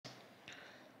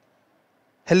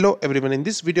Hello everyone, in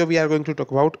this video we are going to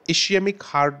talk about ischemic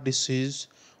heart disease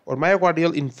or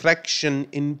myocardial infarction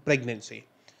in pregnancy.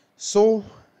 So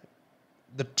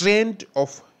the trend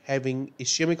of having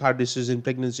ischemic heart disease in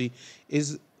pregnancy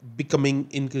is becoming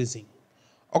increasing,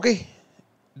 okay,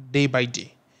 day by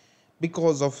day,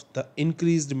 because of the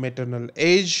increased maternal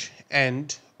age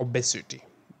and obesity.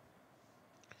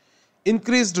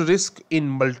 Increased risk in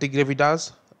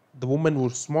multigravidas, the women who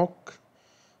smoke,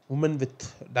 women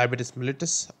with diabetes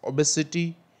mellitus,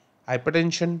 obesity,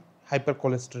 hypertension,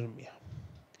 hypercholesterolemia.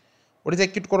 What is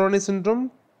acute coronary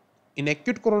syndrome? In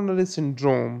acute coronary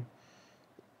syndrome,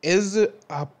 as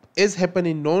happen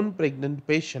in non-pregnant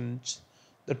patients,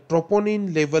 the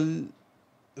troponin level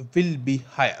will be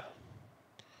higher.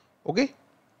 Okay,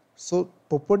 so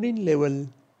troponin level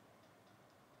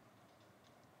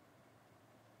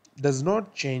does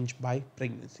not change by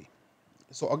pregnancy.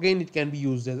 So again, it can be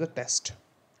used as a test.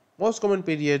 Most common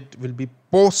period will be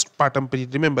postpartum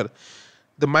period. Remember,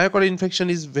 the myocardial infection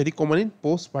is very common in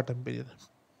postpartum period.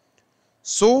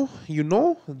 So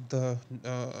the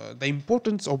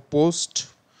importance of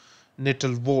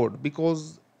postnatal ward,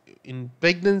 because in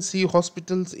pregnancy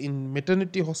hospitals, in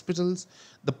maternity hospitals,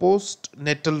 the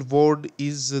postnatal ward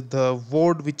is the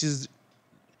ward which is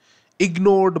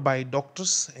ignored by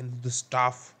doctors and the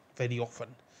staff very often.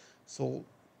 So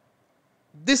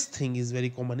this thing is very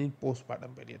common in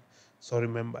postpartum period. So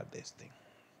remember this thing.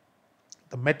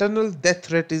 The maternal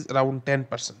death rate is around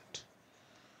 10%.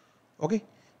 Okay.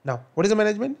 Now, what is the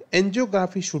management?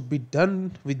 Angiography should be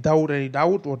done without any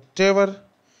doubt. Whatever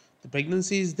the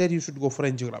pregnancy is there, you should go for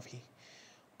angiography.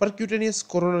 Percutaneous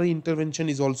coronary intervention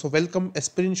is also welcome.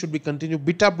 Aspirin should be continued.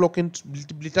 Beta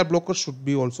blockers should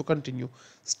be also continued.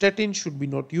 Statin should be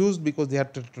not used because they are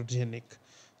teratogenic.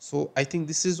 So I think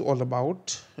this is all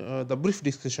about the brief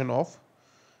discussion of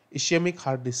ischemic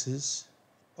heart disease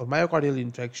or myocardial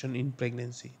infarction in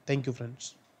pregnancy. Thank you,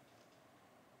 friends.